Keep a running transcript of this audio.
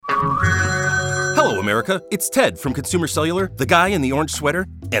Hello, America. It's Ted from Consumer Cellular, the guy in the orange sweater,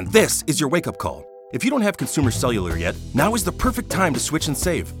 and this is your wake-up call. If you don't have Consumer Cellular yet, now is the perfect time to switch and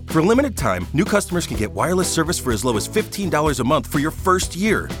save. For a limited time, new customers can get wireless service for as low as $15 a month for your first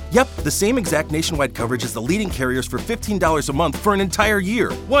year. Yep, the same exact nationwide coverage as the leading carriers for $15 a month for an entire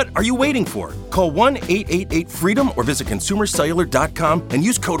year. What are you waiting for? Call 1-888-FREEDOM or visit consumercellular.com and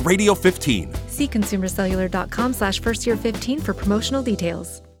use code Radio15. See consumercellular.com/firstyear15 for promotional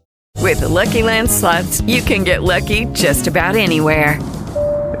details. With the Lucky Land Slots, you can get lucky just about anywhere.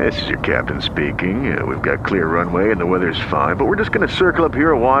 This is your captain speaking. We've got clear runway and the weather's fine, but we're just going to circle up here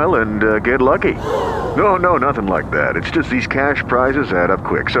a while and get lucky. No, nothing like that. It's just these cash prizes add up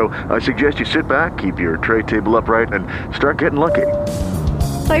quick. So I suggest you sit back, keep your tray table upright, and start getting lucky.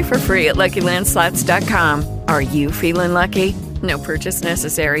 Play for free at LuckyLandSlots.com. Are you feeling lucky? No purchase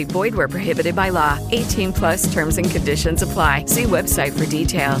necessary. Void where prohibited by law. 18 plus terms and conditions apply. See website for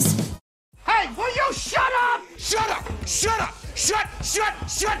details. Hey, will you shut up? Shut up! Shut up! Shut up! Shut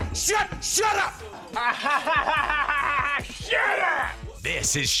up!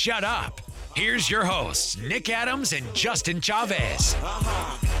 This is Shut Up. Here's your hosts, Nick Adams and Justin Chavez.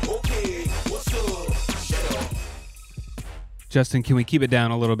 Okay, what's up? Shut up. Justin, can we keep it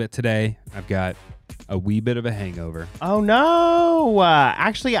down a little bit today? I've got a wee bit of a hangover. Oh, no.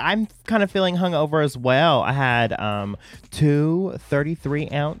 Actually, I'm kind of feeling hungover as well. I had 2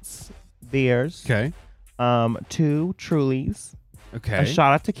 33-ounce beers. Okay. 2 Trulies. Okay. A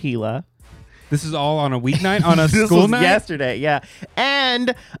shot of tequila. This is all on a weeknight, on a This school was night? yesterday, yeah.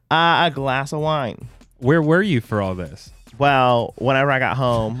 And a glass of wine. Where were you for all this? Well, whenever I got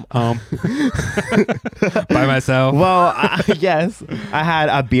home. By myself? Well, yes. I had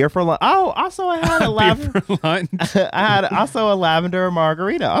a beer for lunch. Oh, also I had a lavender. For lunch? I had also a lavender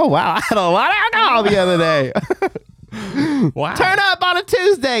margarita. Oh, wow. I had a lot of alcohol the other day. Wow. Turn up on a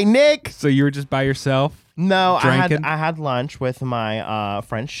Tuesday, Nick. So you were just by yourself? No, Drinking? I had lunch with my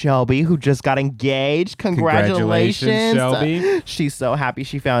friend Shelby, who just got engaged. Congratulations, Shelby. She's so happy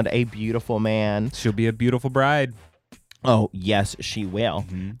she found a beautiful man. She'll be a beautiful bride. Oh, yes, she will.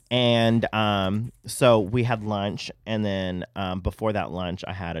 Mm-hmm. And so we had lunch, and then before that lunch,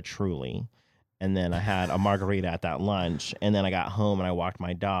 I had a Truly, and then I had a margarita at that lunch, and then I got home and I walked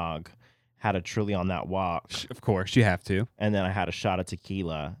my dog, had a Truly on that walk. Of course, you have to. And then I had a shot of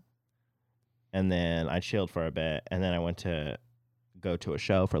tequila, and then I chilled for a bit, and then I went to go to a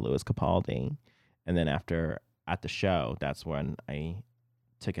show for Louis Capaldi, and then at the show, that's when I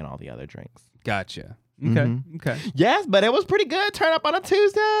took in all the other drinks. Gotcha. Okay. Okay. Yes, but it was pretty good. Turn up on a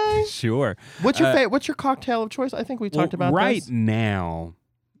Tuesday. Sure. What's your favorite? What's your cocktail of choice? I think we talked about right this. now.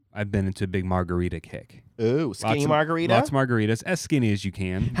 I've been into a big margarita kick. Ooh, skinny margarita. Lots of margaritas, as skinny as you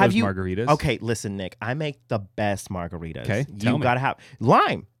can. Have those you margaritas? Okay, listen, Nick. I make the best margaritas. Okay, tell you me. gotta have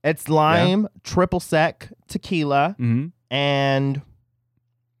lime. It's lime, triple sec, tequila, and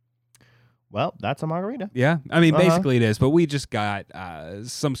well, that's a margarita. Yeah, I mean, basically it is. But we just got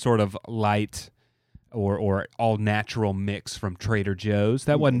some sort of light or all natural mix from Trader Joe's.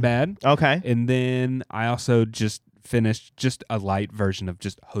 That wasn't bad. Okay, and then I also just finished just a light version of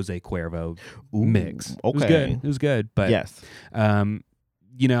just Jose Cuervo mix. Okay, It was good. But yes,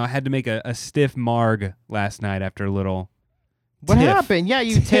 you know, I had to make a stiff marg last night after a little. What tiff. happened? Yeah,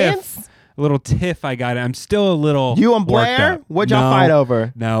 you tense. A little tiff I got. I'm still a little. You and worked Blair? up. What'd y'all fight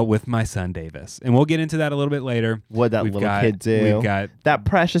over? No, with my son Davis, and we'll get into that a little bit later. What'd that little kid do? We've got that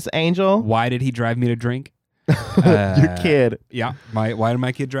precious angel. Why did he drive me to drink? Your kid. Yeah. Why did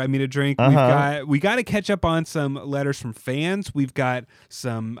my kid drive me to drink? We got to catch up on some letters from fans. We've got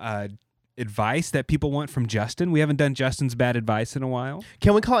some advice that people want from Justin. We haven't done Justin's bad advice in a while.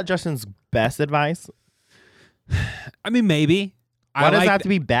 Can we call it Justin's best advice? I mean, maybe. Why does it have to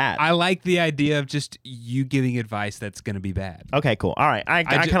be bad? I like the idea of just you giving advice that's going to be bad. Okay, cool. All right. I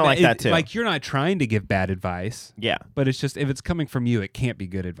kind of like that too. Like, you're not trying to give bad advice. Yeah. But it's just, if it's coming from you, it can't be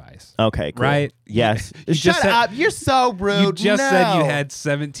good advice. Okay, cool. Right? Yes. You Shut just said- up. You're so rude. You just said you No. had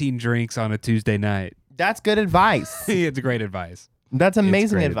 17 drinks on a Tuesday night. That's good advice. It's great advice. That's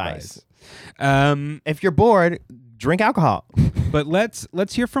amazing great advice. If you're bored, drink alcohol. But let's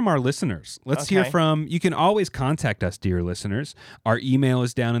hear from our listeners. Let's hear from, you can always contact us, dear listeners. Our email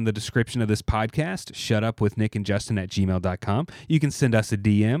is down in the description of this podcast, shutupwithnickandjustin@gmail.com. You can send us a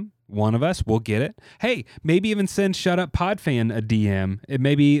DM. One of us will get it. Hey, maybe even send Shut Up Podfan a DM.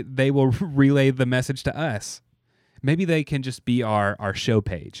 Maybe they will relay the message to us. Maybe they can just be our show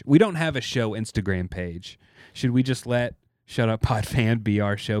page. We don't have a show Instagram page. Should we just let Shut Up Podfan be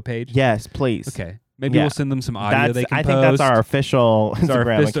our show page? Yes, please. Okay. Maybe we'll send them some audio they can I post. think that's our official It's our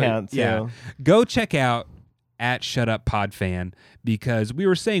Instagram official- account, too. Yeah. Go check out at ShutUpPodFan, because we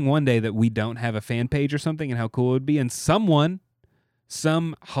were saying one day that we don't have a fan page or something and how cool it would be. And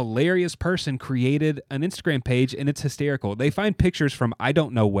some hilarious person created an Instagram page, and it's hysterical. They find pictures from I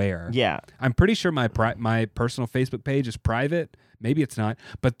don't know where. Yeah. I'm pretty sure my personal Facebook page is private. Maybe it's not.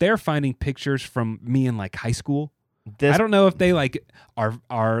 But they're finding pictures from me in like high school. I don't know if they like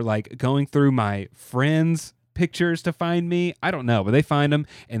are like going through my friends' pictures to find me. I don't know, but they find them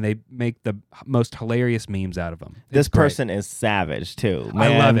and they make the most hilarious memes out of them. This person is savage too.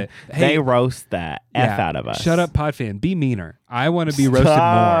 Man, I love it. They roast that F out of us. Shut up, Podfan. Be meaner. I want to be roasted more.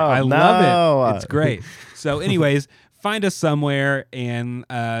 I love it. It's great. So anyways, find us somewhere and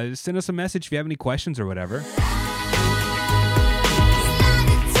send us a message if you have any questions or whatever.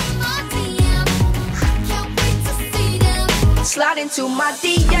 Slide into my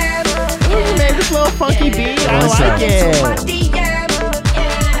DM. Ooh, man, this little funky beat. I like it.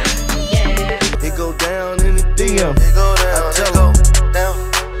 It go down in the DM. It go down.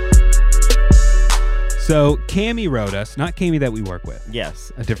 So Cammie wrote us, not Cammie that we work with.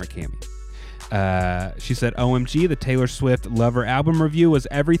 Yes. A different Cammie. She said, OMG, the Taylor Swift Lover album review was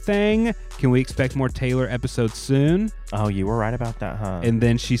everything. Can we expect more Taylor episodes soon? Oh, you were right about that, huh? And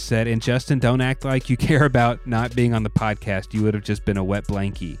then she said, and Justin, don't act like you care about not being on the podcast. You would have just been a wet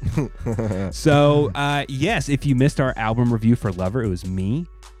blankie. So, yes, if you missed our album review for Lover, it was me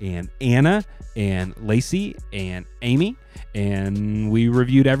and Anna and Lacey and Amy, and we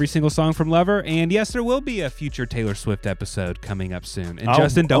reviewed every single song from Lover. And yes, there will be a future Taylor Swift episode coming up soon. And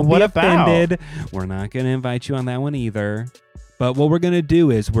Justin, don't be offended. We're not going to invite you on that one either. But what we're going to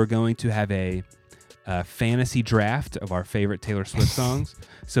do is we're going to have a fantasy draft of our favorite Taylor Swift songs.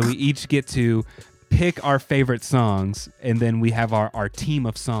 So we each get to pick our favorite songs, and then we have our team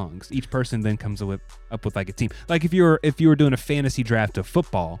of songs. Each person then comes up with like a team. Like if you were doing a fantasy draft of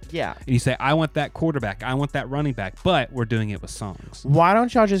football, yeah, and you say, I want that quarterback, I want that running back, but we're doing it with songs. Why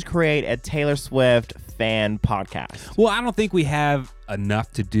don't y'all just create a Taylor Swift fan podcast? Well, I don't think we have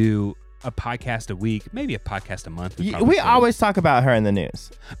enough to do a podcast a week, maybe a podcast a month. We always talk about her in the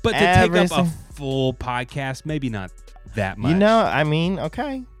news, but to take up a full podcast, maybe not that much. You know, I mean,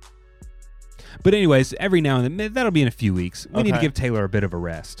 okay. But anyways, every now and then, that'll be in a few weeks. We need to give Taylor a bit of a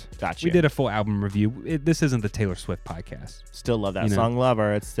rest. Gotcha. We did a full album review. This isn't the Taylor Swift podcast. Still love that song,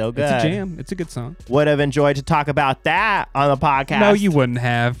 Lover. It's still good. It's a jam. It's a good song. Would have enjoyed to talk about that on the podcast. No, you wouldn't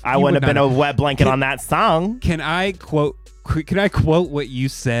have. I wouldn't have been a wet blanket on that song. Can I quote what you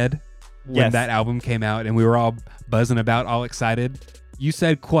said when that album came out and we were all buzzing about, all excited? You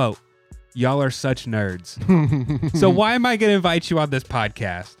said, quote, "Y'all are such nerds." So why am I going to invite you on this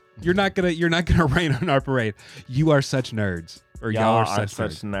podcast? You're not gonna rain on our parade. You are such nerds, or y'all are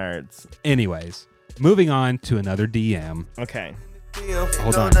such nerds. Anyways, moving on to another DM. Okay,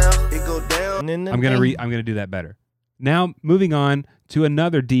 hold on. I'm gonna do that better. Now, moving on to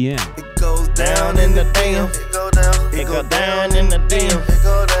another DM. It goes down in the DM. It go down. It go down in the DM. It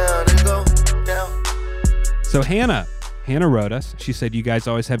go down. It go down. So Hannah wrote us. She said, "You guys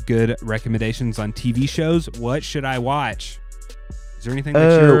always have good recommendations on TV shows. What should I watch? Is there anything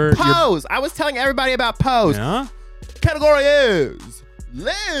that you're... Pose! I was telling everybody about Pose. Yeah? Category is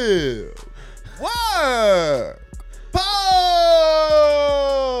live, work, Pose!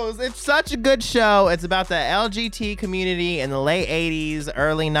 It's such a good show. It's about the LGBT community in the late 80s,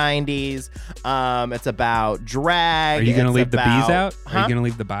 early 90s. It's about drag. Are you going to leave the bees out? Huh? Are you going to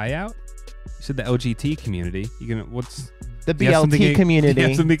leave the bi out? You said the LGBT community. What's... The BLT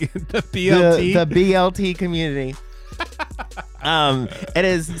community. The BLT? The BLT community. It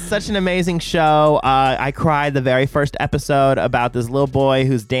is such an amazing show. I cried the very first episode about this little boy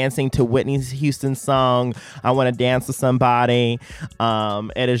who's dancing to Whitney Houston's song, "I Want to Dance with Somebody."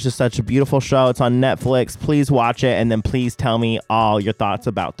 It is just such a beautiful show. It's on Netflix. Please watch it, and then please tell me all your thoughts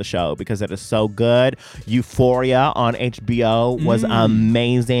about the show because it is so good. Euphoria on HBO was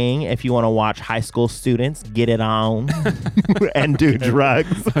amazing. If you want to watch high school students get it on and do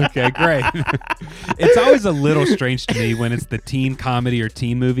drugs. Okay, great. It's always a little strange to me when it's the teen comedy or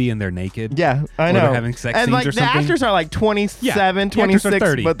teen movie and they're naked. Yeah, I know. They're having sex and scenes like or something. The actors are like 27,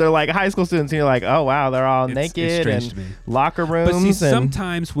 26, but they're like high school students. And you're like, oh wow, they're all naked and locker rooms. But see,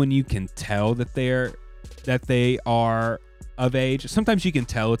 sometimes when you can tell that they are of age, sometimes you can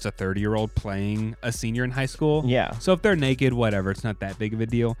tell it's a 30-year-old playing a senior in high school. Yeah. So if they're naked, whatever, it's not that big of a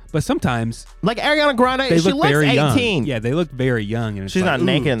deal. But sometimes, like Ariana Grande, she looks very 18. Young. Yeah, they look very young. And she's like, not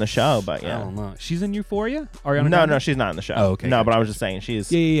naked in the show, but yeah. I don't know. She's in Euphoria? Ariana Grande? No, she's not in the show. Oh, okay. No, but I was just saying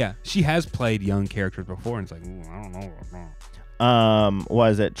she's... Yeah. She has played young characters before, and it's like, I don't know.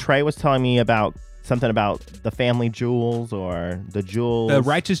 Was it Trey was telling me about something about the family jewels or the jewels. The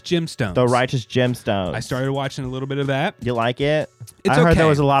Righteous Gemstones. The Righteous Gemstones. I started watching a little bit of that. You like it? It's I heard okay. there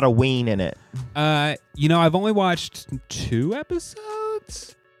was a lot of ween in it. I've only watched 2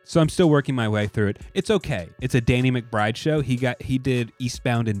 episodes, so I'm still working my way through it. It's okay. It's a Danny McBride show. He did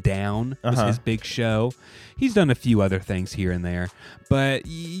Eastbound and Down. Was his big show. He's done a few other things here and there, but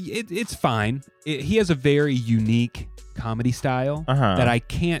it's fine. He has a very unique comedy style that I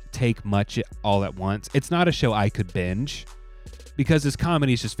can't take much all at once. It's not a show I could binge because his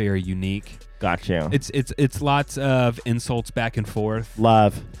comedy is just very unique. Got you. It's lots of insults back and forth.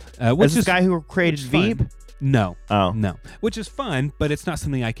 Love. Which is this guy who created Veep? No. Oh. No. Which is fun, but it's not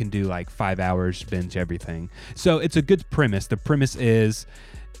something I can do like 5 hours, binge everything. So it's a good premise. The premise is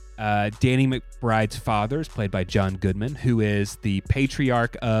Danny McBride's father is played by John Goodman, who is the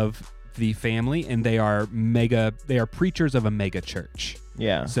patriarch of the family, and they are preachers of a mega church.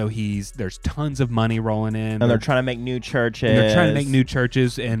 Yeah. So there's tons of money rolling in. And they're trying to make new churches.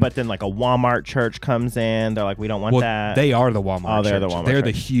 But then like a Walmart church comes in. They're like, we don't want that. They are the Walmart Oh, they're church. the Walmart They're church.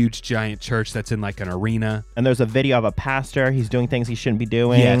 the huge giant church that's in like an arena. And there's a video of a pastor. He's doing things he shouldn't be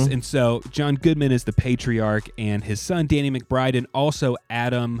doing. Yes, and so John Goodman is the patriarch, and his son Danny McBride, and also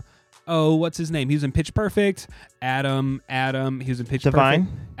Adam. Oh, what's his name? He was in Pitch Perfect. Adam. He was in Pitch Devine?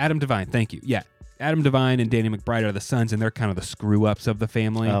 Perfect. Adam Devine. Thank you. Yeah, Adam Devine and Danny McBride are the sons, and they're kind of the screw ups of the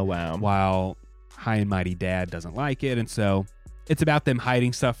family. Oh wow! While High and Mighty Dad doesn't like it, and so it's about them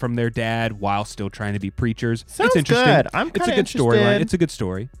hiding stuff from their dad while still trying to be preachers. Sounds it's interesting. good. It's a good storyline. It's a good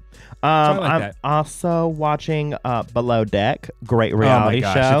story. I like I'm that. also watching Below Deck, great reality oh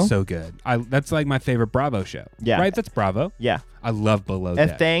my gosh, show. It's so good. That's like my favorite Bravo show. Yeah. Right? That's Bravo. Yeah. I love Below If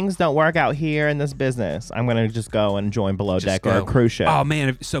Deck. things don't work out here in this business, I'm going to just go and join Below Deck or a cruise ship. Oh,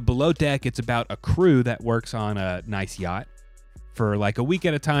 man. So Below Deck, it's about a crew that works on a nice yacht for like a week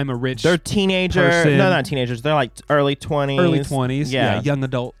at a time, a rich They're teenagers. person. No, not teenagers. They're like early 20s. Early 20s. Yeah. Young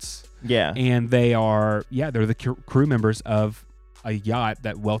adults. Yeah. And they're the crew members of a yacht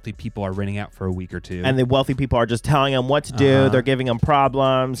that wealthy people are renting out for a week or two. And the wealthy people are just telling them what to do. They're giving them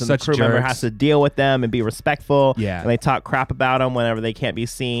problems. And Such the crew member jerks. has to deal with them and be respectful. Yeah. And they talk crap about them whenever they can't be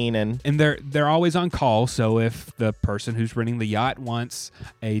seen. And they're always on call. So if the person who's renting the yacht wants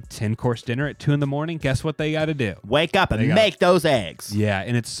a 10-course dinner at 2 a.m, guess what they got to do? wake up and make those eggs. Yeah,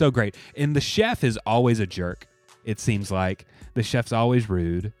 and it's so great. And the chef is always a jerk, it seems like. The chef's always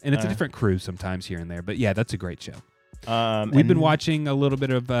rude. And it's a different crew sometimes here and there. But yeah, that's a great show. We've been watching a little bit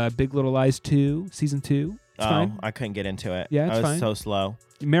of Big Little Lies 2, Season 2. It's fine. I couldn't get into it. Yeah, it's I was fine. so slow.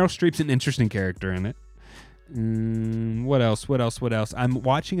 Meryl Streep's an interesting character in it. What else? I'm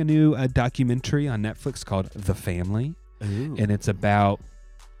watching a new documentary on Netflix called The Family. Ooh. And it's about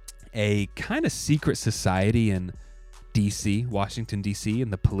a kind of secret society in D.C., Washington, D.C., in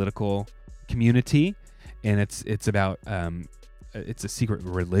the political community. And it's about it's a secret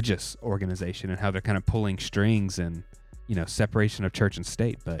religious organization and how they're kind of pulling strings and, separation of church and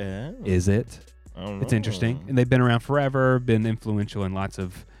state. But is it? It's interesting. And they've been around forever, been influential in lots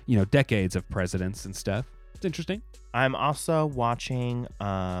of, decades of presidents and stuff. It's interesting. I'm also watching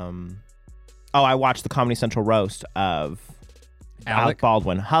I watched the Comedy Central roast of Alec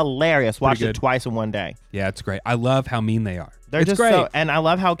Baldwin. Hilarious. Watched it twice in one day. Yeah, it's great. I love how mean they are. They're just great. And I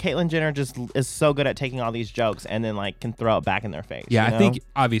love how Caitlyn Jenner just is so good at taking all these jokes and then like can throw it back in their face. Yeah, I think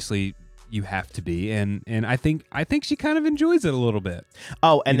obviously you have to be, and I think she kind of enjoys it a little bit.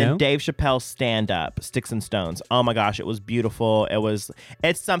 Oh, and then Dave Chappelle's stand-up, Sticks and Stones. Oh my gosh, it was beautiful.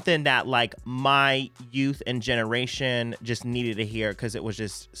 It's something that like my youth and generation just needed to hear because it was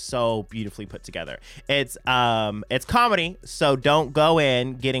just so beautifully put together. It's comedy, so don't go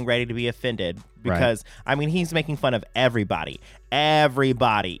in getting ready to be offended. Because, I mean, he's making fun of everybody,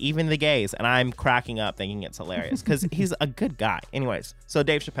 even the gays. And I'm cracking up thinking it's hilarious because he's a good guy. Anyways, so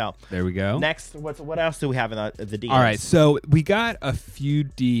Dave Chappelle. There we go. Next, what else do we have in the DMs? All right, so we got a few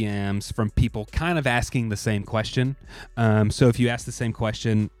DMs from people kind of asking the same question. So if you ask the same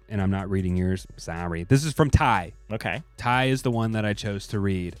question and I'm not reading yours, sorry. This is from Ty. Okay. Ty is the one that I chose to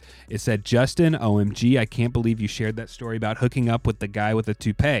read. It said, Justin, OMG, I can't believe you shared that story about hooking up with the guy with the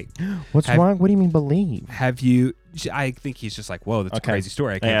toupee. What's wrong? What do you mean believe? Have you... I think he's just like, whoa, that's a crazy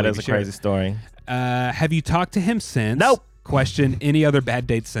story. I can't yeah, believe that's a you crazy story. Have you talked to him since? Nope. Question, any other bad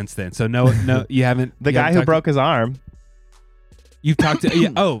dates since then? So no, you haven't. The guy who broke his arm. You've talked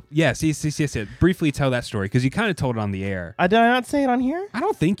to... oh, yes. Briefly tell that story because you kind of told it on the air. Did I not say it on here? I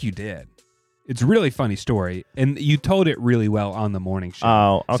don't think you did. It's a really funny story, and you told it really well on the morning show.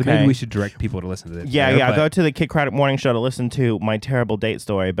 Oh, okay. So maybe we should direct people to listen to this. Yeah. Go to the Kid Craddock morning show to listen to my terrible date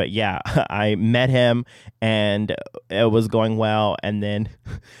story. But yeah, I met him and it was going well. And then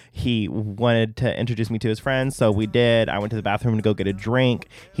he wanted to introduce me to his friends. So we did. I went to the bathroom to go get a drink.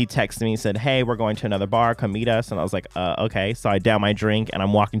 He texted me and said, hey, we're going to another bar. Come meet us. And I was like, okay. So I down my drink and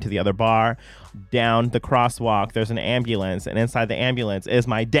I'm walking to the other bar. Down the crosswalk, there's an ambulance. And inside the ambulance is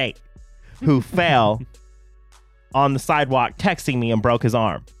my date, who fell on the sidewalk texting me and broke his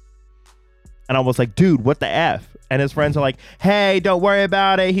arm. And I was like, dude, what the F? And his friends are like, hey, don't worry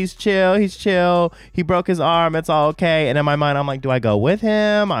about it. He's chill. He broke his arm. It's all okay. And in my mind, I'm like, do I go with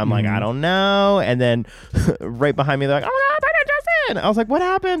him? I'm like, I don't know. And then right behind me, they're like, oh my God, Justin. I was like, what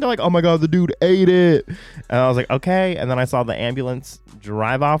happened? They're like, oh my God, the dude ate it. And I was like, okay. And then I saw the ambulance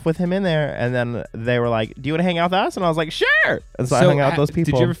drive off with him in there. And then they were like, do you want to hang out with us? And I was like, sure. And so I hung out with those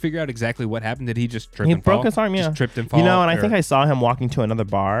people. Did you ever figure out exactly what happened? Did he just trip and fall? He broke his arm, yeah. Just tripped and fall? You know, and I think I saw him walking to another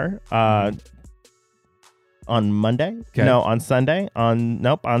bar on Monday. Okay. No, on Sunday.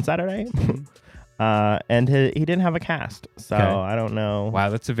 On Saturday. And he didn't have a cast. So Okay. I don't know. Wow,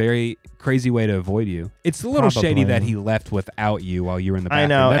 that's a very crazy way to avoid you. It's a little shady that he left without you while you were in the bathroom. I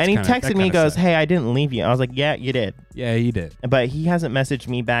know. That's And he kinda, texted me, goes, hey, I didn't leave you. I was like, yeah, you did. Yeah, you did. But he hasn't messaged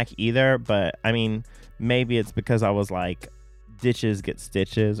me back either. But I mean, maybe it's because I was like, ditches get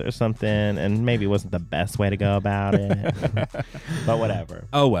stitches or something, and maybe it wasn't the best way to go about it. But whatever.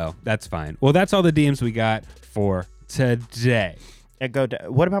 Oh, well, that's fine. Well, that's all the DMs we got for today.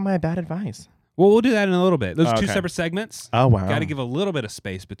 What about my bad advice? Well, we'll do that in a little bit. Those are two Okay. separate segments. Oh, wow. Got to give a little bit of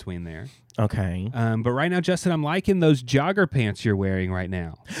space between there. Okay. But right now, Justin, I'm liking those jogger pants you're wearing right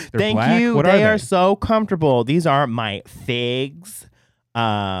now. They're Thank black. you. What They are are so comfortable. These are my Figs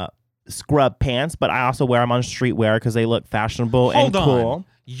scrub pants, but I also wear them on streetwear because they look fashionable Hold and cool. on.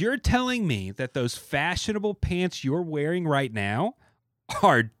 You're telling me that those fashionable pants you're wearing right now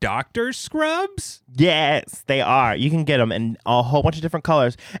are doctor scrubs? Yes, they are. You can get them in a whole bunch of different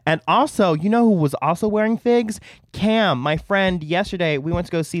colors. And also, you know who was also wearing Figs? Cam, my friend. Yesterday, we went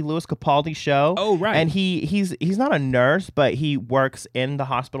to go see Louis Capaldi's show. Oh, right. And he's not a nurse, but he works in the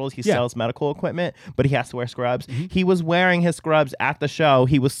hospitals. He sells medical equipment, but he has to wear scrubs. Mm-hmm. He was wearing his scrubs at the show.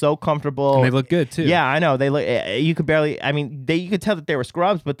 He was so comfortable. And they look good, too. Yeah, I know. They look. You could barely. I mean, you could tell that they were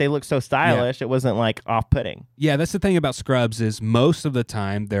scrubs, but they look so stylish. It wasn't like off-putting. Yeah, that's the thing about scrubs is most of the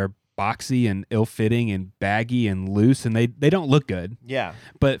time they're boxy and ill-fitting and baggy and loose, and they don't look good. Yeah.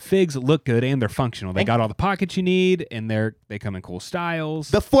 But Figs look good and they're functional. They got all the pockets you need, and they come in cool styles.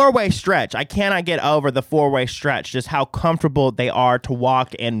 The four-way stretch. I cannot get over the four-way stretch, just how comfortable they are to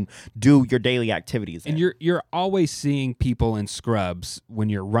walk and do your daily activities in. And you're always seeing people in scrubs when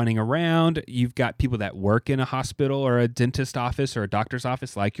you're running around. You've got people that work in a hospital or a dentist office or a doctor's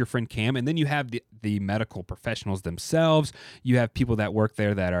office like your friend Cam, and then you have the medical professionals themselves. You have people that work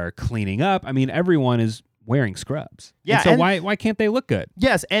there that are cleaning up. I mean, everyone is wearing scrubs. Yeah, And so and- why can't they look good?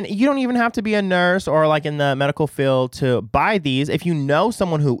 Yes, and you don't even have to be a nurse or like in the medical field to buy these. If you know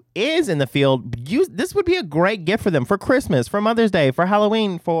someone who is in the field, this would be a great gift for them for Christmas, for Mother's Day, for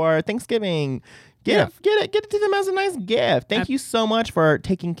Halloween, for Thanksgiving. Get it to them as a nice gift. Thank you so much for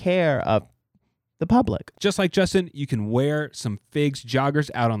taking care of the public. Just like Justin, you can wear some Figs joggers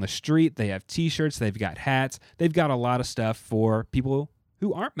out on the street. They have t-shirts, they've got hats, they've got a lot of stuff for people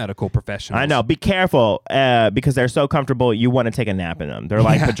who aren't medical professionals. I know. Be careful because they're so comfortable, you want to take a nap in them. They're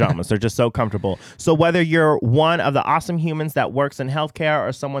like pajamas. They're just so comfortable. So whether you're one of the awesome humans that works in healthcare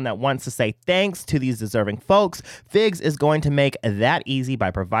or someone that wants to say thanks to these deserving folks, Figs is going to make that easy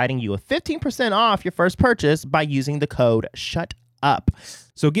by providing you a 15% off your first purchase by using the code SHUTUP.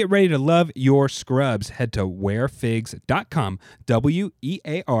 So get ready to love your scrubs. Head to wearfigs.com,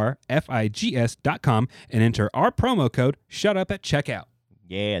 WEARFIGS.com, and enter our promo code SHUTUP at checkout.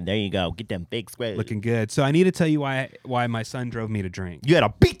 Yeah, there you go. Get them big scrubs. Looking good. So I need to tell you why my son drove me to drink. You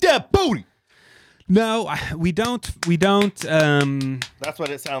gotta beat that booty. No, we don't. That's what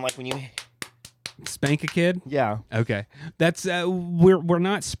it sounded like when you Spank a kid. Yeah. Okay, that's we're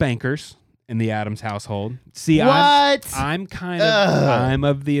not spankers in the Addams household. See, What? I'm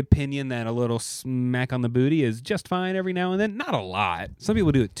of the opinion that a little smack on the booty is just fine every now and then. Not a lot. Some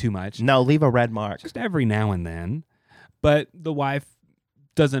people do it too much. No, leave a red mark. Just every now and then. But the wife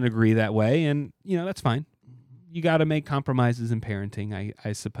doesn't agree that way, and that's fine. You got to make compromises in parenting,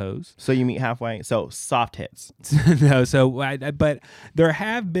 I suppose. So you meet halfway. So soft hits. No, but there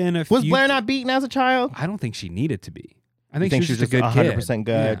have been a few. Was Blair not beaten as a child? I don't think she needed to be. I You think she was just a good 100% kid.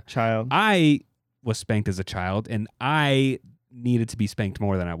 good Yeah. child. I was spanked as a child, and I needed to be spanked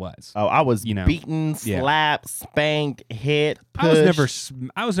more than I was. Oh, I was You know, beaten, yeah. slapped, spanked, hit, pushed.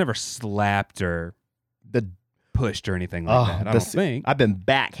 I was never slapped or the pushed or anything like that. I don't think. I've been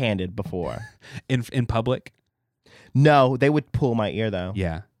backhanded before. In public. No, they would pull my ear though.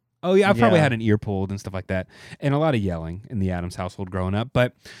 Yeah. Oh yeah, I probably Yeah. had an ear pulled and stuff like that, and a lot of yelling in the Adams household growing up.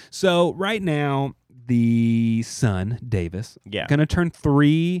 But so right now, the son Davis, Yeah. gonna turn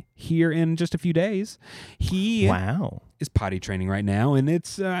 3 here in just a few days. He Wow. is potty training right now, and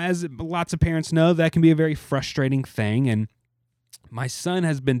it's as lots of parents know, that can be a very frustrating thing. And my son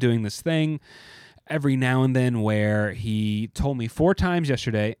has been doing this thing every now and then where he told me 4 times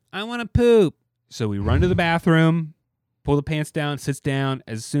yesterday, "I want to poop." So we run to the bathroom, pull the pants down, sits down.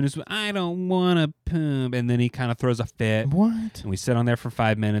 As soon as I don't want to poop, and then he kind of throws a fit. What? And we sit on there for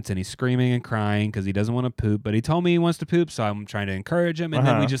 5 minutes, and he's screaming and crying because he doesn't want to poop. But he told me he wants to poop, so I'm trying to encourage him, and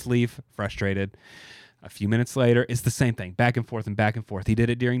then we just leave frustrated. A few minutes later, it's the same thing, back and forth and back and forth. He did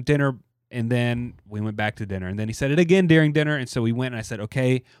it during dinner, and then we went back to dinner, and then he said it again during dinner, and so we went, and I said,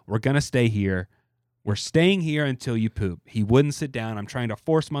 "Okay, we're going to stay here. We're staying here until you poop." He wouldn't sit down. I'm trying to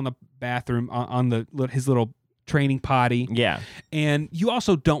force him on the bathroom, on his little training potty. Yeah. And you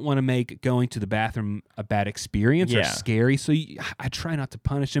also don't want to make going to the bathroom a bad experience or Yeah. scary. So I try not to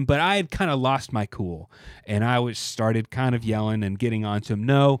punish him, but I had kind of lost my cool, and I started kind of yelling and getting onto him.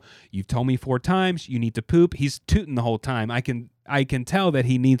 "No, you've told me 4 times you need to poop." He's tooting the whole time. I can tell that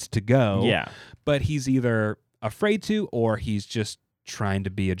he needs to go. Yeah. But he's either afraid to, or he's just trying to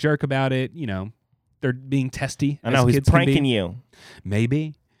be a jerk about it. You know, they're being testy. I know as he's kids can be. pranking you.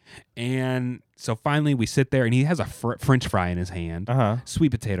 Maybe. And so finally we sit there, and he has a French fry in his hand, sweet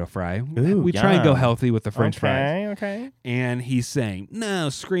potato fry. Ooh, we try and go yum. healthy with the French fries. Okay. And he's saying, "No,"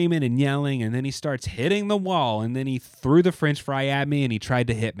 screaming and yelling, and then he starts hitting the wall, and then he threw the French fry at me, and he tried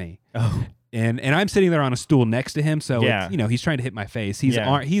to hit me. Oh. And I'm sitting there on a stool next to him, so Yeah. it's, he's trying to hit my face.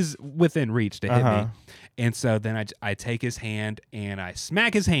 He's within reach to hit me. And so then I take his hand and I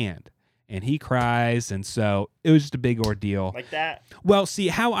smack his hand, and he cries, and so it was just a big ordeal. Like that? Well, see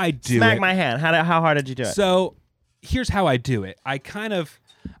how I do Smack it. my hand. How hard did you do it? So here's how I do it. I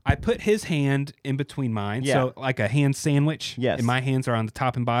put his hand in between mine, Yeah. so like a hand sandwich. Yes. And my hands are on the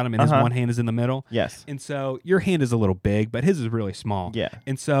top and bottom, and his one hand is in the middle. Yes. And so your hand is a little big, but his is really small. Yeah.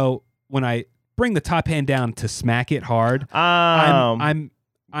 And so when I bring the top hand down to smack it hard,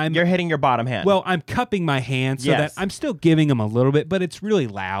 You're hitting your bottom hand. well, I'm cupping my hand so Yes. that I'm still giving him a little bit, but it's really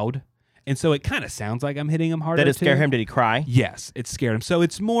loud. And so it kind of sounds like I'm hitting him harder. Did it scare too. him? Did he cry? Yes, it scared him. So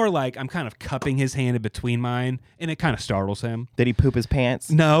it's more like I'm kind of cupping his hand in between mine, and it kind of startles him. Did he poop his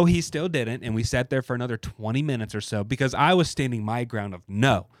pants? No, he still didn't. And we sat there for another 20 minutes or so because I was standing my ground of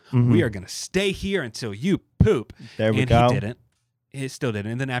no, we are going to stay here until you poop. There we and go. he didn't. It still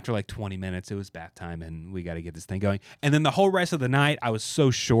didn't. And then after like 20 minutes, it was bath time, and we got to get this thing going. And then the whole rest of the night, I was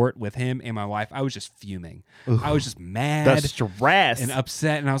so short with him and my wife. I was just fuming. I was just mad The stress. and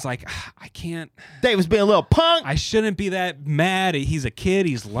upset. And I was like, I can't. David's being a little punk. I shouldn't be that mad. He's a kid.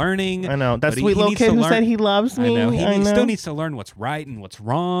 He's learning. I know. That but sweet little needs kid to who learn- said he loves me. I know. He I know. still needs to learn what's right and what's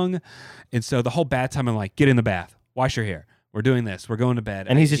wrong. And so the whole bath time, I'm like, get in the bath. Wash your hair. We're doing this. We're going to bed.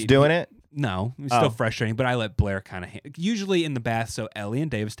 And he's just doing it? No. It's Oh. still frustrating, but I let Blair kind of... Usually in the bath, so Ellie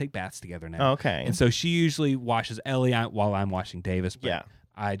and Davis take baths together now. Oh, okay. And so she usually washes Ellie while I'm washing Davis. But Yeah.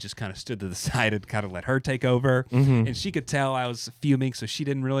 I just kind of stood to the side and kind of let her take over. Mm-hmm. And she could tell I was fuming, so she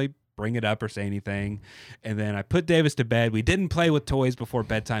didn't really bring it up or say anything. And then I put Davis to bed. We didn't play with toys before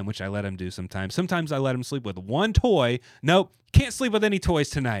bedtime, which I let him do sometimes. Sometimes I let him sleep with one toy. Nope, can't sleep with any toys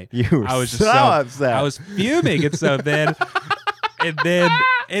tonight. You were I was just so upset. I was fuming. And so then...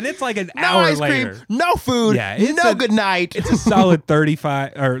 And it's like an No hour ice later. cream, no food, Yeah, it's no a- good night. It's a solid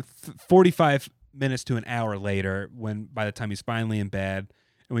 35 or 45 minutes to an hour later when by the time he's finally in bed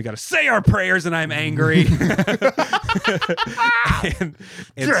and we got to say our prayers and I'm angry. and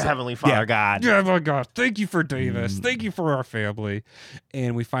Dear so- Heavenly Father God. Yeah, my God. Thank you for Davis. Thank you for our family.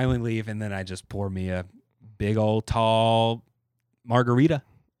 And we finally leave, and then I just pour me a big old tall margarita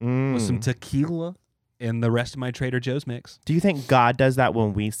with some tequila and the rest of my Trader Joe's mix. Do you think God does that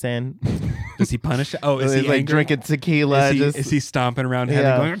when we sin? Does he punish it? Oh, is He's he like angry? drinking tequila? Is he stomping around heaven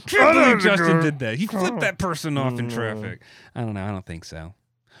Yeah. going, I can't believe Justin did that. He flipped that person off in traffic. I don't know. I don't think so.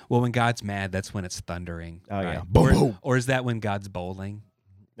 Well, when God's mad, that's when it's thundering. Oh, yeah. right? Boom, boom. Or is that when God's bowling?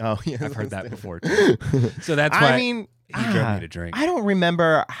 Oh, yeah. I've heard that before, too. So that's why I mean, He drove me to drink. I don't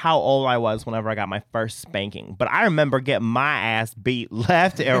remember how old I was whenever I got my first spanking, but I remember getting my ass beat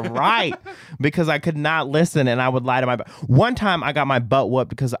left and right because I could not listen, and I would lie to my. One time I got my butt whooped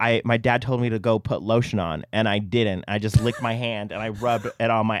because my dad told me to go put lotion on, and I didn't. I just licked my hand and I rubbed it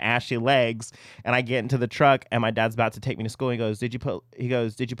on my ashy legs, and I get into the truck, and my dad's about to take me to school. He goes, "Did you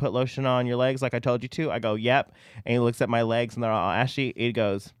put lotion on your legs like I told you to?" I go, "Yep." And he looks at my legs, and they're all ashy. He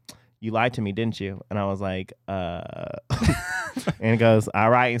goes, "You lied to me, didn't you?" And I was like, and he goes, "All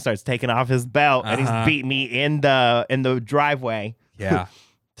right," and starts taking off his belt, and he's beating me in the driveway. Yeah.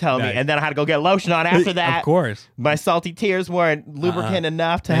 Telling me, and then I had to go get lotion on after that. Of course. My salty tears weren't lubricant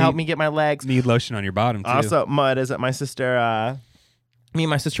enough to help me get my legs. Need lotion on your bottom, too. Also, mud is that my sister, me and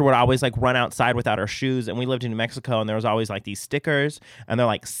my sister would always like run outside without our shoes, and we lived in New Mexico, and there was always like these stickers, and they're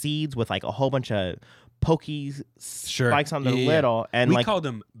like seeds with like a whole bunch of pokey spikes on the little, and we like called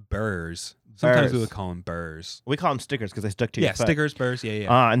them burrs. Sometimes burrs. we would call them burrs. We call them stickers because they stuck to your foot. Stickers, burrs,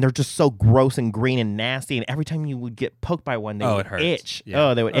 yeah. And they're just so gross and green and nasty. And every time you would get poked by one, they would itch. Yeah.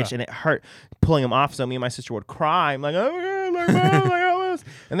 Oh, they would itch, and it hurt pulling them off. So me and my sister would cry. I'm like, oh my god, my mom, like all this.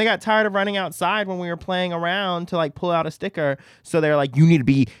 And they got tired of running outside when we were playing around to like pull out a sticker. So they're like, you need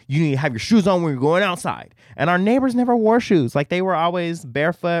to have your shoes on when you're going outside. And our neighbors never wore shoes. Like they were always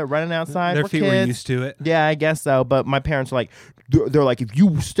barefoot running outside. Their we're feet kids. were used to it. Yeah, I guess so. But my parents were like, they're like, if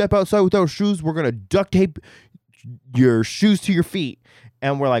you step outside without shoes, we're gonna duct tape your shoes to your feet.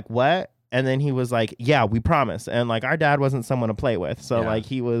 And we're like, what? And then he was like, yeah, we promise. And like our dad wasn't someone to play with, so like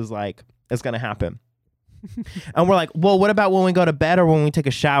he was like, it's gonna happen. And we're like, well, what about when we go to bed or when we take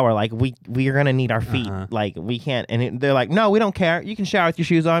a shower? Like we are gonna need our feet. Like we can't. And they're like, no, we don't care. You can shower with your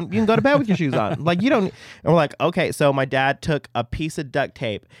shoes on. You can go to bed with your shoes on. Like you don't. And we're like, okay. So my dad took a piece of duct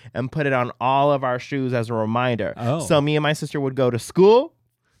tape and put it on all of our shoes as a reminder. Oh. So me and my sister would go to school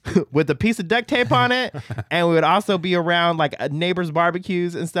with a piece of duct tape on it, and we would also be around like neighbors'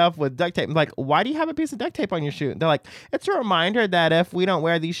 barbecues and stuff with duct tape. I'm like, why do you have a piece of duct tape on your shoe? They're like, it's a reminder that if we don't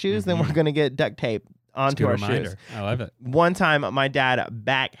wear these shoes, then we're gonna get duct tape onto our shoes. I love it. One time, my dad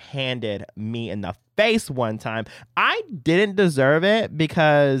backhanded me in the face one time. I didn't deserve it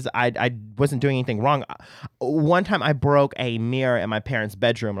because I wasn't doing anything wrong. One time, I broke a mirror in my parents'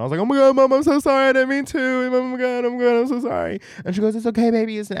 bedroom, and I was like, oh my God, Mom, I'm so sorry. I didn't mean to. Oh my God, I'm so sorry. And she goes, it's okay,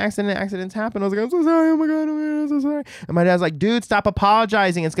 baby. It's an accident. Accidents happen. I was like, I'm so sorry. Oh my God, I'm so sorry. And my dad's like, dude, stop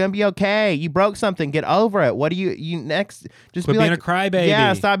apologizing. It's going to be okay. You broke something. Get over it. What do you next? Just Quit be being like, a crybaby.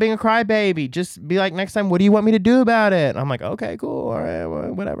 Yeah, stop being a crybaby. Just be like, next time, what do you want me to do about it? And I'm like, okay, cool. All right,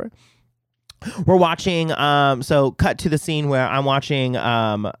 whatever. We're watching, so cut to the scene where I'm watching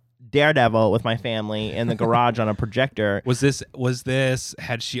Daredevil with my family in the garage on a projector. Was this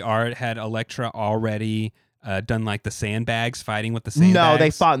had Elektra already done like the sandbags, fighting with the sandbags? No,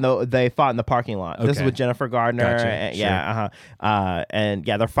 they fought in the parking lot. This is Okay. with Jennifer Gardner. Gotcha. And, Sure. and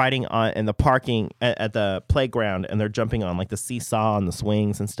yeah, they're fighting in the parking at the playground, and they're jumping on like the seesaw and the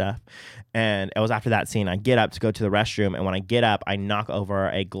swings and stuff. And it was after that scene, I get up to go to the restroom, and when I get up, I knock over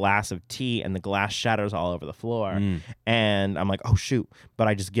a glass of tea, and the glass shatters all over the floor. And I'm like, oh shoot! But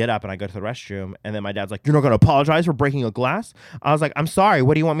I just get up and I go to the restroom, and then my dad's like, "You're not going to apologize for breaking a glass?" I was like, "I'm sorry.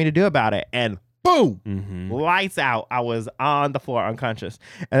 What do you want me to do about it?" And boom, lights out. I was on the floor, unconscious.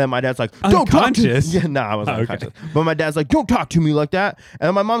 And then my dad's like, don't talk to me. Yeah, no, I wasn't unconscious. But my dad's like, don't talk to me like that. And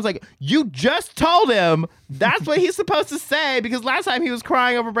then my mom's like, you just told him that's what he's supposed to say, because last time he was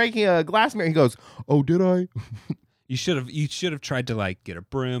crying over breaking a glass mirror. He goes, oh, did I? You should have tried to like get a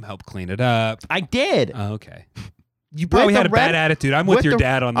broom, help clean it up. I did. Oh, okay. You probably had a bad attitude. I'm with your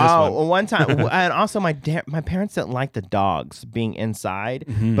dad on this one. One time. And also my parents didn't like the dogs being inside,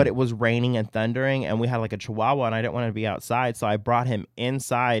 but it was raining and thundering, and we had like a chihuahua, and I didn't want to be outside, so I brought him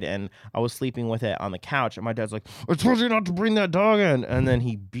inside, and I was sleeping with it on the couch, and my dad's like, I told you not to bring that dog in. And then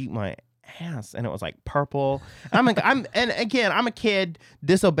he beat my ass, and it was like purple. I'm a kid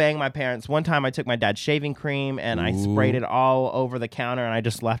disobeying my parents. One time I took my dad's shaving cream and I sprayed it all over the counter, and I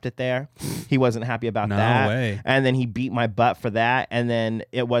just left it there. He wasn't happy about that. Way. And then he beat my butt for that, and then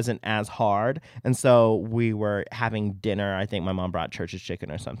it wasn't as hard. And so we were having dinner. I think my mom brought Church's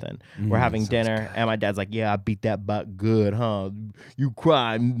chicken or something. We're having dinner, good. And my dad's like, yeah, I beat that butt good, huh? You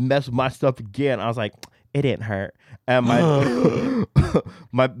cry, mess with my stuff again. I was like, it didn't hurt. And he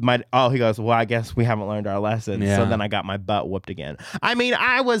goes, well, I guess we haven't learned our lesson. Yeah. So then I got my butt whooped again. I mean,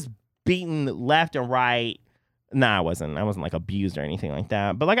 I was beaten left and right. Nah, I wasn't like abused or anything like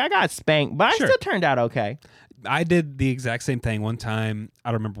that. But like I got spanked, but I still turned out okay. I did the exact same thing one time.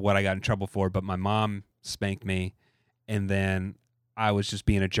 I don't remember what I got in trouble for, but my mom spanked me, and then I was just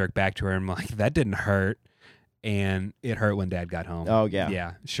being a jerk back to her. And I'm like, that didn't hurt. and it hurt when Dad got home. Oh, yeah.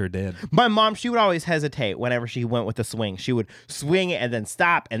 Yeah, sure did. My mom, she would always hesitate whenever she went with the swing. She would swing it and then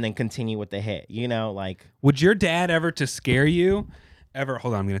stop and then continue with the hit. You know, like. Would your dad ever, to scare you, ever?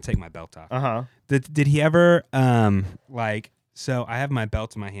 Hold on, I'm gonna take my belt off. Uh-huh. Did he ever like? So I have my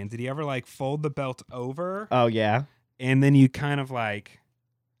belt in my hand. Did he ever like fold the belt over? Oh yeah. And then you kind of like,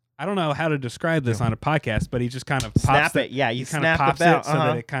 I don't know how to describe this on a podcast, but he just kind of pops Snap it. Yeah, you kind of snap pops the belt it so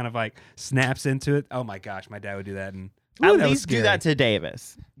that it kind of like snaps into it. Oh my gosh, my dad would do that. And At that was least do scary. that to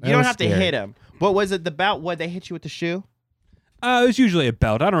Davis. That You don't was have to scary. hit him. What was it? The belt? What, they hit you with the shoe? It was usually a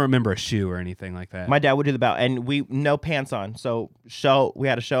belt. I don't remember a shoe or anything like that. My dad would do the belt, and we no pants on, so we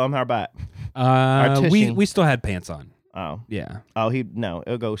had to show him our butt. we tushing. still had pants on. Oh, Yeah.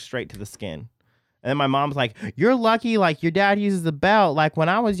 it'll go straight to the skin. And then my mom's like, "You're lucky. Like your dad uses the belt. Like when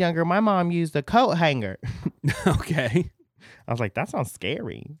I was younger, my mom used a coat hanger." Okay. I was like, "That sounds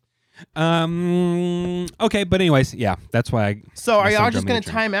scary." Okay, but anyways, yeah, that's why. So my are son y'all drove just me to gonna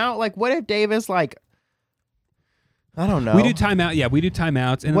drink. time out? Like, what if Davis like? I don't know. We do timeout. Yeah, we do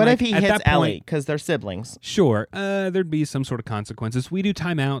timeouts. And What like, if he at hits that point, Ellie because they're siblings? Sure. There'd be some sort of consequences. We do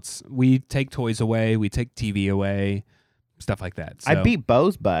timeouts. We take toys away. We take TV away. Stuff like that. So, I beat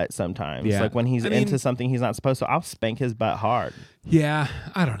Bo's butt sometimes. Yeah. Like when he's I mean- into something he's not supposed to, I'll spank his butt hard. Yeah,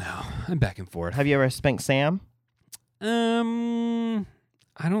 I don't know. I'm back and forth. Have you ever spanked Sam? I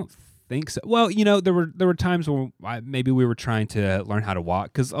don't think so. Well, there were times where maybe we were trying to learn how to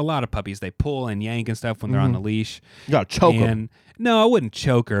walk because a lot of puppies, they pull and yank and stuff when they're on the leash. You gotta choke him. And no, I wouldn't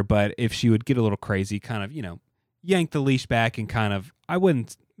choke her, but if she would get a little crazy, kind of, yank the leash back and kind of, I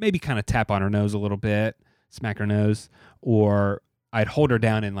wouldn't, maybe kind of tap on her nose a little bit, smack her nose, or I'd hold her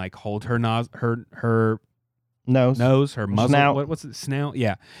down and like hold her her nose, her muzzle. Snout. What's it? Snout?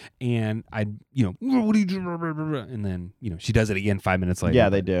 Yeah. And I'd, what do you do? And then, she does it again 5 minutes later. Yeah,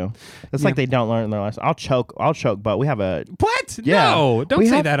 they do. It's like they don't learn their lesson. I'll choke, but we have a What? Yeah. No, don't We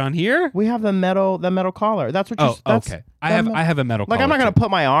say have- that on here. we have the metal collar. That's what you. Oh, that's, okay. I have a metal Like collar I'm not gonna too.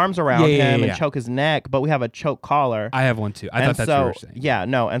 put my arms around Yeah, him and yeah. choke his neck, but we have a choke collar. I have one too. I and thought that's what you were saying. Yeah,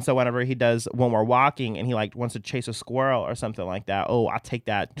 no. And so whenever he does, when we're walking and he like wants to chase a squirrel or something like that, I'll take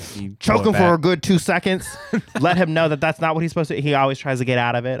that, You choke pull it him for a back. good 2 seconds, let him know that that's not what he's supposed to. He always tries to get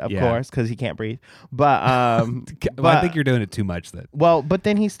out of it, of Yeah. course, because he can't breathe. But Well, I think you're doing it too much then. but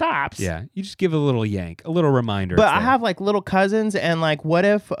then he stops. Yeah. You just give a little yank, a little reminder. But it's I there. have like little cousins, and like, what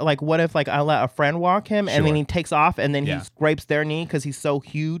if I let a friend walk him, and then Sure. he takes off, and then Yeah. he scrapes their knee because he's so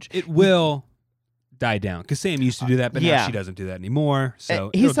huge. It will die down because Sam used to do that, but now Yeah. she doesn't do that anymore.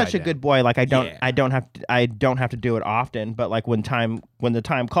 So He's it'll such die a down. good boy. Like I don't Yeah. have to do it often, but like when the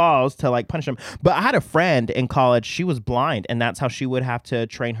time calls to like punish him. But I had a friend in college, she was blind, and that's how she would have to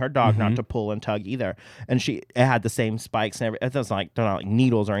train her dog Mm-hmm. not to pull and tug either. And it had the same spikes and everything. It doesn't like, they're not like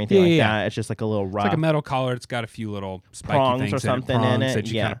needles or anything like Yeah. that. It's just like a little rough. It's like a metal collar. It's got a few little spiky Prongs things or something in prongs it, that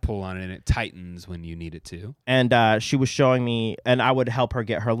you yeah. kind of pull on it, and it tightens when you need it to. And she was showing me, and I would help her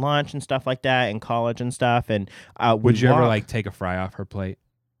get her lunch and stuff like that in college and stuff. And Would you ever like take a fry off her plate?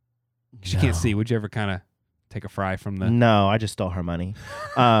 'Cause you can't see. Would you ever kind of take a fry from the? No, I just stole her money.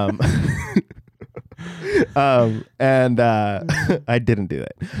 And I didn't do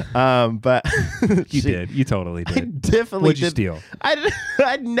it. But You did. You totally I did. definitely What'd you did. steal?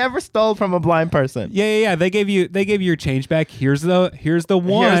 I never stole from a blind person. Yeah. They gave you your change back. Here's the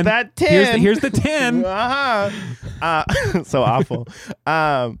one. Here's that 10. Here's the 10. So awful.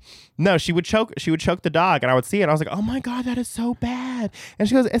 No, she would choke the dog, and I would see it. I was like, "Oh my god, that is so bad!" And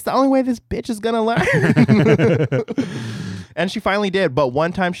she goes, "It's the only way this bitch is gonna learn." And she finally did. But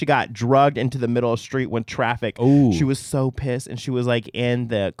one time, she got drugged into the middle of the street when traffic. Ooh. She was so pissed, and she was like in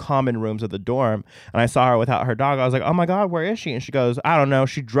the common rooms of the dorm. And I saw her without her dog. I was like, "Oh my god, where is she?" And she goes, "I don't know.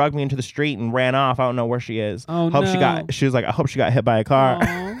 She drugged me into the street and ran off. I don't know where she is." Oh, She was like, "I hope she got hit by a car."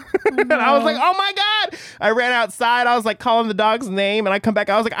 And I was like, "Oh my god!" I ran outside. I was like calling the dog's name, and I come back.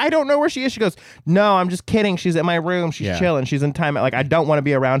 I was like, "I don't know where she is." She goes, "No, I'm just kidding. She's in my room. She's Yeah. chilling. She's in time. Like I don't want to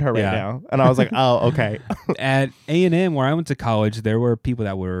be around her right Yeah. now." And I was like, "Oh, okay." At A&M, where I went to college, there were people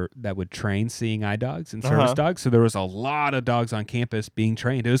that would train seeing eye dogs and service Uh-huh. dogs. So there was a lot of dogs on campus being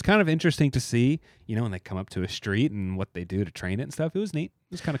trained. It was kind of interesting to see, when they come up to a street and what they do to train it and stuff. It was neat.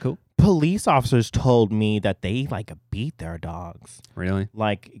 It was kind of cool. Police officers told me that they like beat their dogs. Really?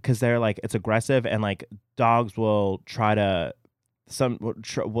 Like because they're like it's aggressive, and like dogs will try to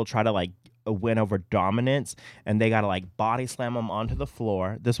like win over dominance, and they gotta like body slam them onto the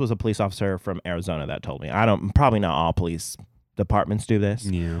floor. This was a police officer from Arizona that told me. Probably not all police departments do this,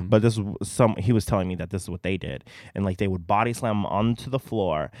 Yeah. but he was telling me that this is what they did, and like they would body slam them onto the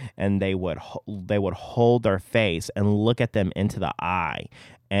floor, and they would hold their face and look at them into the eye,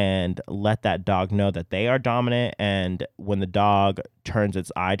 and let that dog know that they are dominant. And when the dog turns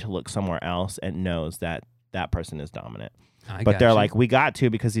its eye to look somewhere else, it knows that that person is dominant. But they're like, we got to,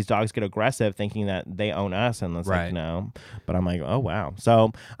 because these dogs get aggressive thinking that they own us. And it's like, no. But I'm like, oh, wow.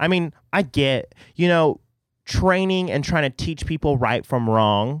 So, I mean, I get, training and trying to teach people right from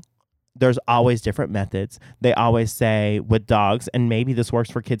wrong. There's always different methods. They always say with dogs, and maybe this works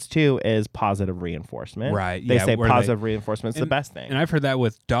for kids too, is positive reinforcement. Right. They say positive reinforcement is the best thing. And I've heard that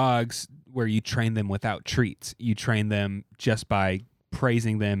with dogs, where you train them without treats. You train them just by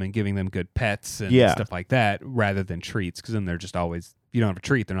praising them and giving them good pets and stuff like that, rather than treats, because then they're just always, if you don't have a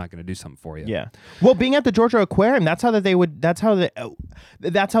treat, they're not going to do something for you. Yeah. Well, being at the Georgia Aquarium, that's how they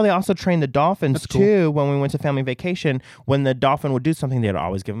also train the dolphins too. When we went to family vacation, when the dolphin would do something, they'd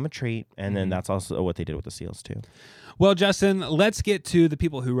always give them a treat, and then that's also what they did with the seals too. Well, Justin, let's get to the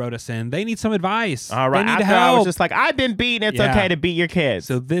people who wrote us in. They need some advice. All right. They need After help. I was just like, I've been beaten. It's okay to beat your kids.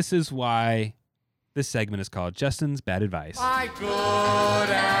 So this is why this segment is called Justin's Bad Advice. My good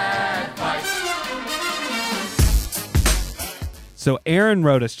advice. So Erin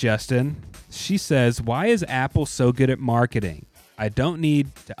wrote us, Justin. She says, why is Apple so good at marketing? I don't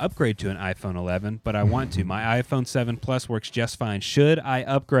need to upgrade to an iPhone 11, but I want to. My iPhone 7 Plus works just fine. Should I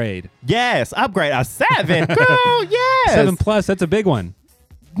upgrade? Yes, upgrade a 7. Girl, yes. 7 Plus, that's a big one.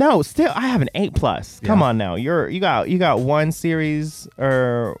 No, still, I have an 8 Plus. Come on now, you got one series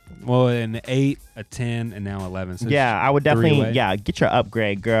or an 8, a 10, and now 11. So I would definitely get your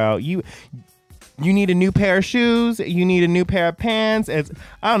upgrade, girl. You need a new pair of shoes. You need a new pair of pants. I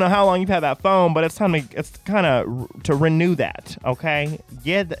don't know how long you've had that phone, but it's time to renew that. Okay,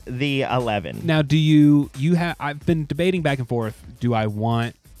 get the 11. Now, do you have? I've been debating back and forth. Do I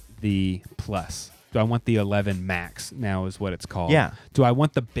want the Plus? Do I want the 11 Max now is what it's called? Yeah. Do I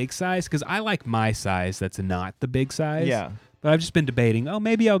want the big size? Because I like my size that's not the big size. Yeah. But I've just been debating,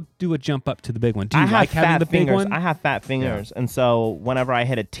 maybe I'll do a jump up to the big one. Do you like having the big one? I have fat fingers. And so whenever I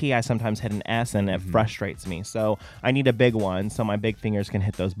hit a T, I sometimes hit an S, and it frustrates me. So I need a big one so my big fingers can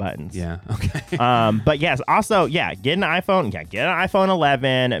hit those buttons. Yeah, okay. But yes, also, get an iPhone. Yeah, get an iPhone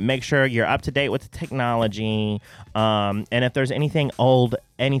 11. Make sure you're up to date with the technology. And if there's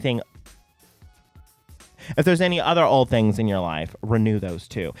if there's any other old things in your life, renew those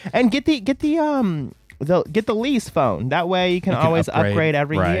too. And get the lease phone. That way you can always upgrade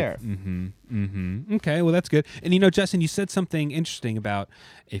every year. Okay, well, that's good. And Justin, you said something interesting about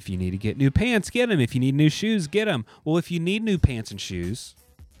if you need to get new pants, get them. If you need new shoes, get them. Well, if you need new pants and shoes,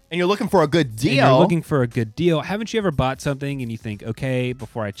 and you're looking for a good deal, haven't you ever bought something and you think, okay,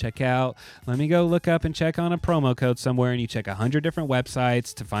 before I check out, let me go look up and check on a promo code somewhere, and you check 100 different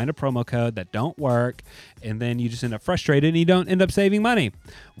websites to find a promo code that don't work, and then you just end up frustrated and you don't end up saving money?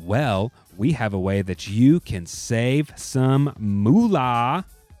 Well, we have a way that you can save some moolah.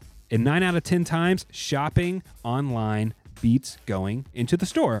 And 9 out of 10 times, shopping online beats going into the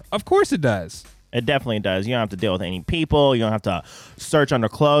store. Of course it does. It definitely does. You don't have to deal with any people. You don't have to search under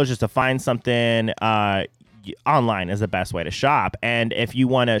clothes just to find something. Online is the best way to shop. And if you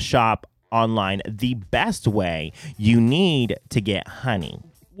want to shop online the best way, you need to get Honey.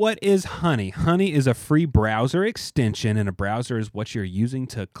 What is Honey? Honey is a free browser extension, and a browser is what you're using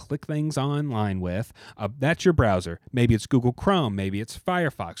to click things online with. That's your browser. Maybe it's Google Chrome, maybe it's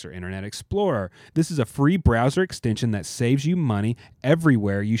Firefox or Internet Explorer. This is a free browser extension that saves you money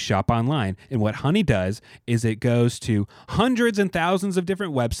everywhere you shop online. And what Honey does is it goes to hundreds and thousands of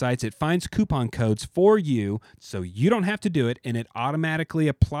different websites. It finds coupon codes for you so you don't have to do it, and it automatically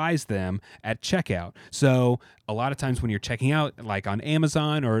applies them at checkout. So a lot of times when you're checking out, like on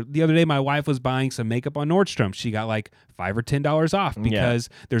Amazon, or the other day my wife was buying some makeup on Nordstrom, she got like $5 or $10 off because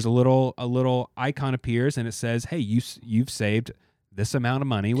there's a little icon appears and it says, hey, you've saved this amount of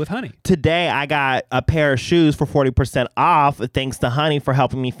money with Honey. Today I got a pair of shoes for 40% off thanks to Honey for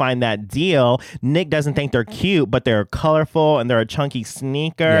helping me find that deal. Nick doesn't think they're cute, but they're colorful and they're a chunky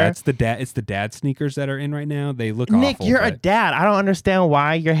sneaker. Yeah, it's the dad sneakers that are in right now. They look Nick, awful. Nick, you're a dad. I don't understand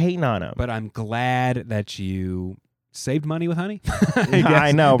why you're hating on them. But I'm glad that you saved money with Honey.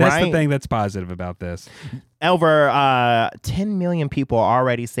 I know, that's right? That's the thing that's positive about this. Over 10 million people are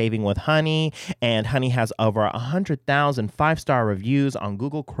already saving with Honey, and Honey has over 100,000 5-star reviews on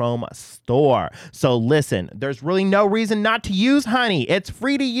Google Chrome Store. So listen, there's really no reason not to use Honey. It's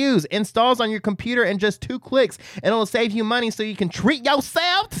free to use, installs on your computer in just 2 clicks, and it'll save you money so you can treat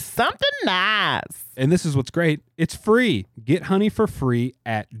yourself to something nice. And this is what's great. It's free. Get Honey for free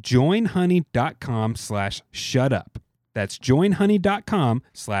at joinhoney.com/shutup. That's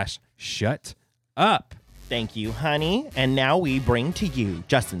joinhoney.com/shutup. Thank you, honey. And now we bring to you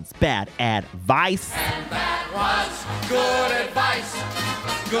Justin's bad advice. And that was good advice.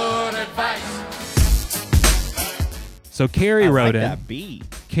 Good advice. So Carrie wrote in. That beat.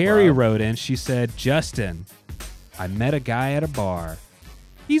 Carrie wrote in. She said, Justin, I met a guy at a bar.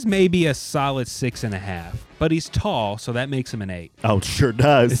 He's maybe a solid 6.5, but he's tall, so that makes him an 8. Oh, it sure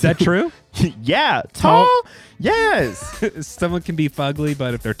does. Is that true? Yeah. Tall? Yes. Someone can be fugly,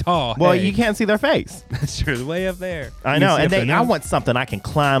 but if they're tall, Well, hey, you can't see their face. That's true. They're way up there. I You know. see And up their I nose. want something I can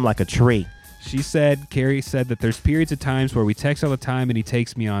climb like a tree. Carrie said that there's periods of times where we text all the time and he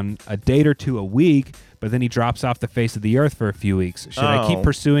takes me on a date or two a week, but then he drops off the face of the earth for a few weeks. Should I keep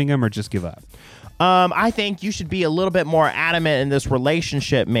pursuing him or just give up? I think you should be a little bit more adamant in this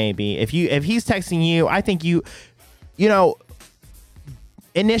relationship. Maybe if he's texting you, I think you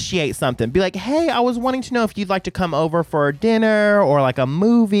initiate something. Be like, hey, I was wanting to know if you'd like to come over for dinner or like a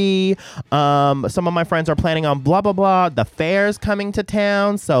movie. Some of my friends are planning on blah blah blah. The fair's coming to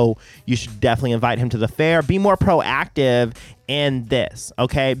town, so you should definitely invite him to the fair. Be more proactive in this,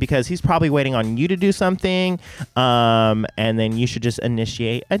 okay? Because he's probably waiting on you to do something, and then you should just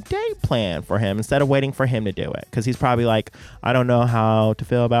initiate a date plan for him instead of waiting for him to do it. Because he's probably like, I don't know how to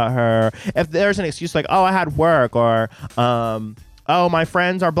feel about her. If there's an excuse like, oh, I had work, or oh, my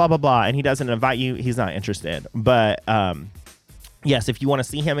friends are blah blah blah, and he doesn't invite you, he's not interested. But yes, if you want to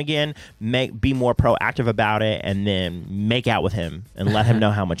see him again, be more proactive about it, and then make out with him and let him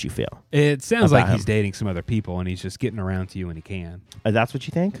know how much you feel. It sounds like about he's him. dating some other people and he's just getting around to you when he can. That's what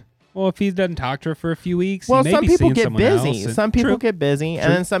you think? Well, if he doesn't talk to her for a few weeks, Well, he may some be people seeing get someone busy. else and- Some people True. get busy,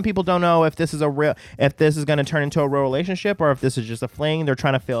 and then some people don't know if this is going to turn into a real relationship or if this is just a fling. They're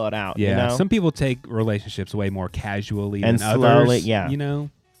trying to fill it out. Yeah, you know? some people take relationships way more casually And than slowly, others. yeah. You know?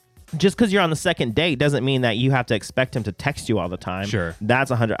 Just because you're on the second date doesn't mean that you have to expect him to text you all the time. Sure. That's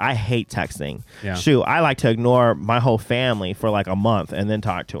 100. I hate texting. Yeah. Shoot, I like to ignore my whole family for like a month and then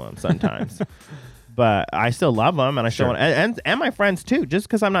talk to him sometimes. But I still love them, and I still Sure. want, and my friends too. Just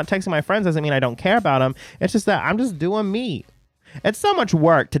because I'm not texting my friends doesn't mean I don't care about them. It's just that I'm just doing me. It's so much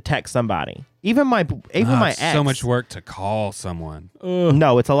work to text somebody. Even my It's ex. so much work to call someone. Ugh.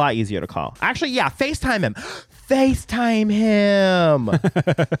 No, it's a lot easier to call. Actually, yeah, FaceTime him. FaceTime him.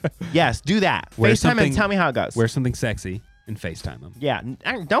 Yes, do that. Wear FaceTime him something- and tell me how it goes. Wear something sexy and FaceTime him. Yeah,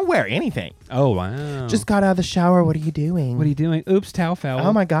 don't wear anything. Oh, wow. Just got out of the shower. What are you doing? What are you doing? Oops, towel fell.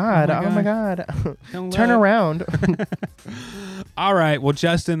 Oh my god. Oh my God. Don't Turn let it. around. All right. Well,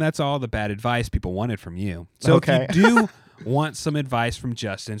 Justin, that's all the bad advice people wanted from you. So Okay. if you do want some advice from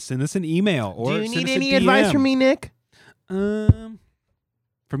Justin, send us an email or Do you send need us a any DM. advice from me, Nick? From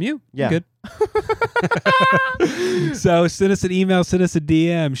you? Yeah. Good. So send us an email, send us a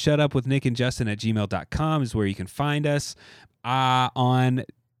DM. shutupwithnickandjustin@gmail.com is where you can find us. On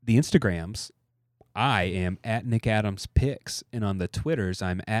the Instagrams, I am at Nick Adams Pics, and on the Twitters,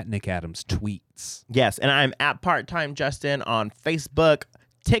 I'm at Nick Adams Tweets. Yes, and I'm at Part-Time Justin on Facebook,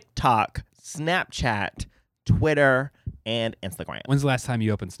 TikTok, Snapchat, Twitter, and Instagram. When's the last time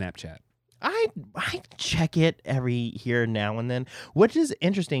you opened Snapchat? I check it every here now and then, which is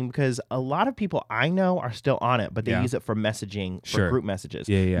interesting because a lot of people I know are still on it, but they Yeah. use it for messaging, for Sure. group messages,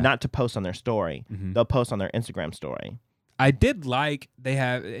 Yeah. not to post on their story. Mhm. They'll post on their Instagram story. I did like they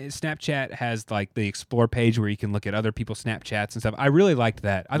have Snapchat has like the explore page where you can look at other people's Snapchats and stuff. I really liked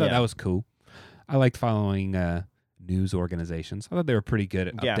that. I thought Yeah. that was cool. I liked following news organizations. I thought they were pretty good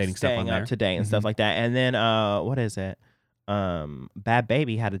at updating stuff staying on there. up to date and stuff like that. And then what is it? Bad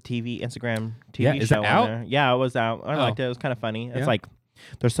Baby had a Instagram TV Yeah, is show it out? on there. Yeah, it was out. I Oh. liked it. It was kind of funny. It's Yeah. like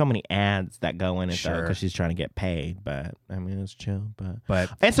there's so many ads that go in it Sure. because she's trying to get paid. But I mean, it's chill. But But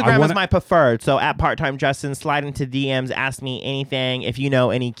Instagram is my preferred. So at Part-Time Justin, slide into DMs, ask me anything. If you know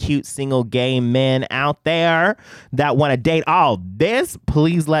any cute single gay men out there that want to date all this,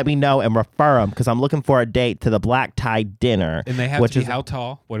 please let me know and refer them because I'm looking for a date to the black tie dinner. and they have which to be is how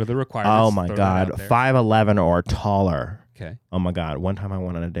tall? What are the requirements? oh my Throw that god, out there. 5'11" or taller. Okay. Oh my god, one time I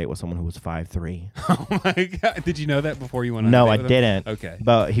went on a date with someone who was 5'3". Oh my god! Did you know that before you went on? No, a date I with him? didn't. Okay.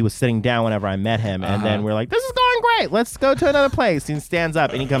 But he was sitting down whenever I met him, and then we're like, "This is going great. Let's go to another place." He stands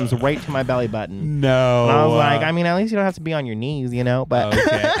up and he comes right to my belly button. No. And I was like, I mean, at least you don't have to be on your knees, you know. But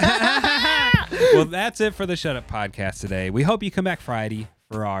Okay. Well, that's it for the Shut Up Podcast today. We hope you come back Friday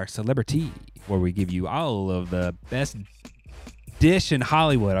for our Celebrity, where we give you all of the best dish in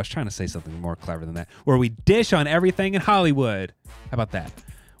Hollywood. I was trying to say something more clever than that. Where we dish on everything in Hollywood. How about that?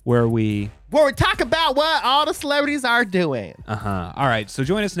 Where we... talk about what all the celebrities are doing. All right, so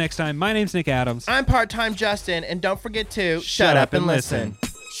join us next time. My name's Nick Adams. I'm Part-Time Justin, and don't forget to shut up and listen.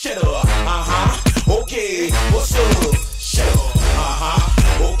 Shut up, okay, what's up? Shut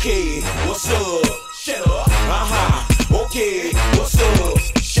up, okay, what's up? Shut up.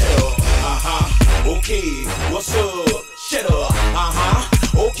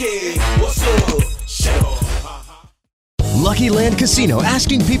 Okay, what's up? Shut up. Lucky Land Casino,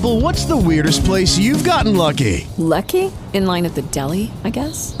 asking people, what's the weirdest place you've gotten lucky? Lucky? In line at the deli, I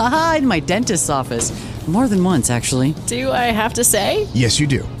guess? Aha, in my dentist's office. More than once, actually. Do I have to say? Yes, you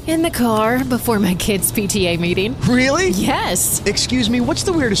do. In the car before my kids' PTA meeting. Really? Yes. Excuse me, what's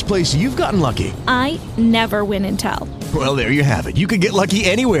the weirdest place you've gotten lucky? I never win and tell. Well, there you have it. You can get lucky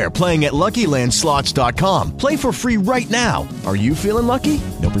anywhere, playing at LuckyLandSlots.com. Play for free right now. Are you feeling lucky?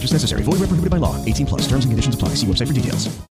 No purchase necessary. Void where prohibited by law. 18+. Terms and conditions apply. See website for details.